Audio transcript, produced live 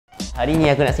Hari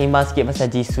ni aku nak sembang sikit pasal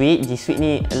G Suite. G Suite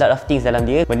ni a lot of things dalam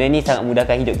dia. Benda ni sangat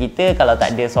mudahkan hidup kita. Kalau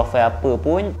tak ada software apa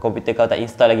pun, komputer kau tak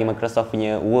install lagi Microsoft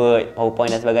punya Word, PowerPoint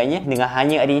dan sebagainya, dengan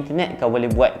hanya ada internet kau boleh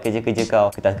buat kerja-kerja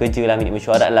kau. Kertas kerja lah, minit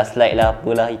mesyuarat lah, slide lah,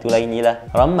 apalah, itulah inilah.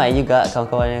 Ramai juga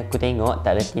kawan-kawan aku tengok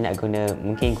tak reti nak guna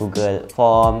mungkin Google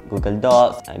Form, Google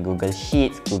Docs, Google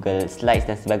Sheets, Google Slides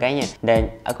dan sebagainya. Dan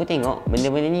aku tengok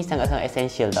benda-benda ni sangat-sangat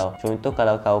essential tau. Contoh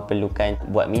kalau kau perlukan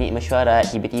buat minit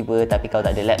mesyuarat tiba-tiba tapi kau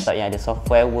tak ada laptop yang ada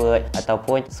software Word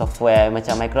ataupun software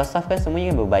macam Microsoft kan,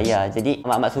 semuanya berbayar. Jadi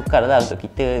amat-amat sukar lah untuk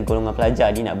kita golongan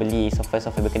pelajar ni nak beli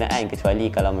software-software berkenaan,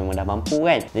 kecuali kalau memang dah mampu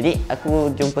kan. Jadi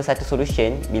aku jumpa satu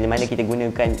solution bila mana kita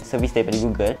gunakan servis daripada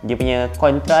Google. Dia punya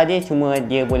kontra dia cuma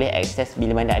dia boleh akses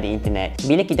bila mana ada internet.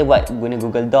 Bila kita buat guna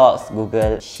Google Docs,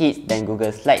 Google Sheets dan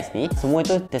Google Slides ni, semua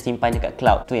tu tersimpan dekat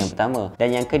cloud. Tu yang pertama.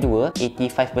 Dan yang kedua,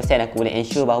 85% aku boleh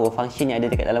ensure bahawa function yang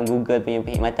ada dekat dalam Google punya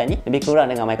perkhidmatan ni lebih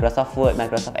kurang dengan Microsoft Word,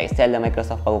 Microsoft Excel dan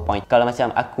Microsoft PowerPoint. Kalau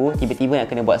macam aku tiba-tiba nak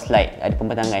kena buat slide, ada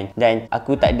pembentangan dan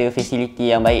aku tak ada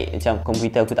fasiliti yang baik, macam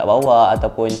komputer aku tak bawa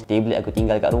ataupun tablet aku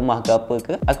tinggal kat rumah ke apa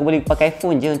ke, aku boleh pakai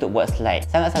phone je untuk buat slide.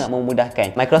 Sangat-sangat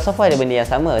memudahkan. Microsoft pun ada benda yang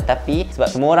sama, tapi sebab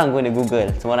semua orang guna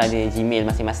Google, semua orang ada Gmail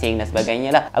masing-masing dan sebagainya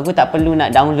lah, aku tak perlu nak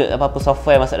download apa-apa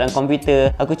software masuk dalam komputer.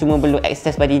 Aku cuma perlu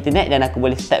akses pada internet dan aku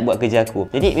boleh start buat kerja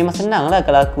aku. Jadi memang senang lah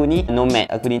kalau aku ni nomad,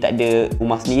 aku ni tak ada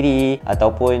rumah sendiri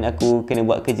ataupun aku kena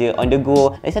buat kerja on the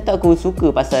go. Lagi satu aku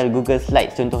suka pasal Google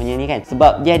Slides contohnya ni kan,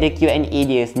 sebab dia ada Q&A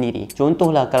dia sendiri.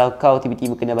 Contohlah kalau kau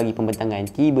tiba-tiba kena bagi pembentangan,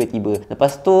 tiba-tiba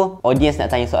lepas tu audience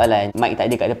nak tanya soalan, mic tak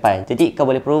ada kat depan, jadi kau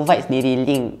boleh provide sendiri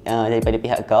link daripada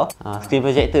pihak kau. Screen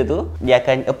projector tu dia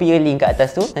akan appear link kat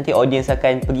atas tu, nanti audience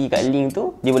akan pergi kat link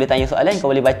tu, dia boleh tanya soalan,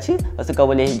 kau boleh baca, lepas tu kau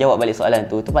boleh jawab balik soalan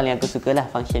tu. Tu paling aku suka lah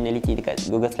functionality dekat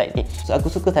Google Slides ni. So aku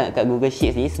suka sangat kat Google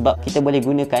Sheets ni sebab kita boleh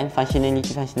gunakan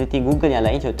functionality Google yang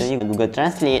lain, contohnya Google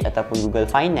Translate ataupun Google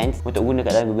Finance untuk guna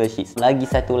kat dalam Google Sheets. Lagi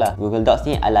satu lah, Google Docs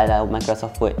ni ala-ala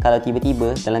Microsoft Word. Kalau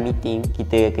tiba-tiba dalam meeting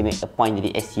kita kena appoint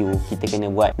jadi SU, kita kena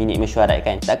buat minit mesyuarat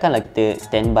kan, takkanlah kita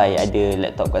standby ada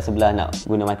laptop kat sebelah nak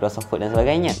guna Microsoft Word dan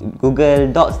sebagainya. Google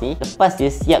Docs ni lepas dia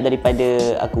siap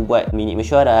daripada aku buat minit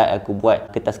mesyuarat, aku buat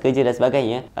kertas kerja dan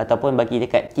sebagainya, ataupun bagi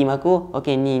dekat team aku,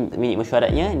 okey ni minit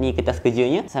mesyuaratnya, ni kertas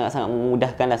kerjanya, sangat-sangat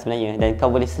memudahkan lah sebenarnya. Dan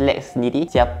kau boleh select sendiri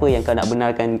siapa yang kau nak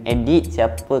benarkan edit,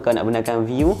 siapa kau nak benarkan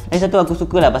view. Lagi satu aku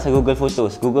suka lah pasal Google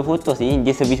Photos. Google Photos ni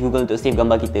dia servis Google untuk save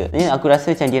gambar kita. Jadi aku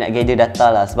rasa macam dia nak gather data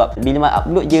lah, sebab bila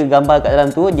upload je gambar kat dalam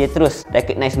tu, dia terus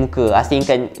recognize muka,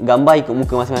 asingkan gambar ikut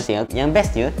muka masing-masing. Yang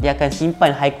bestnya, dia akan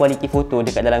simpan high quality foto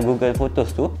dekat dalam Google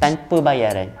Photos tu tanpa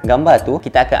bayaran. Gambar tu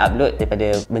kita akan upload daripada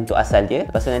bentuk asal dia,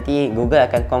 lepas tu nanti Google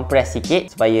akan compress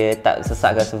sikit supaya tak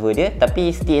sesatkan server dia,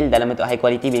 tapi still dalam bentuk high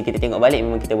quality. Bila kita tengok balik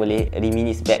memang kita boleh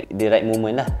reminisce back the right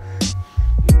moment lah.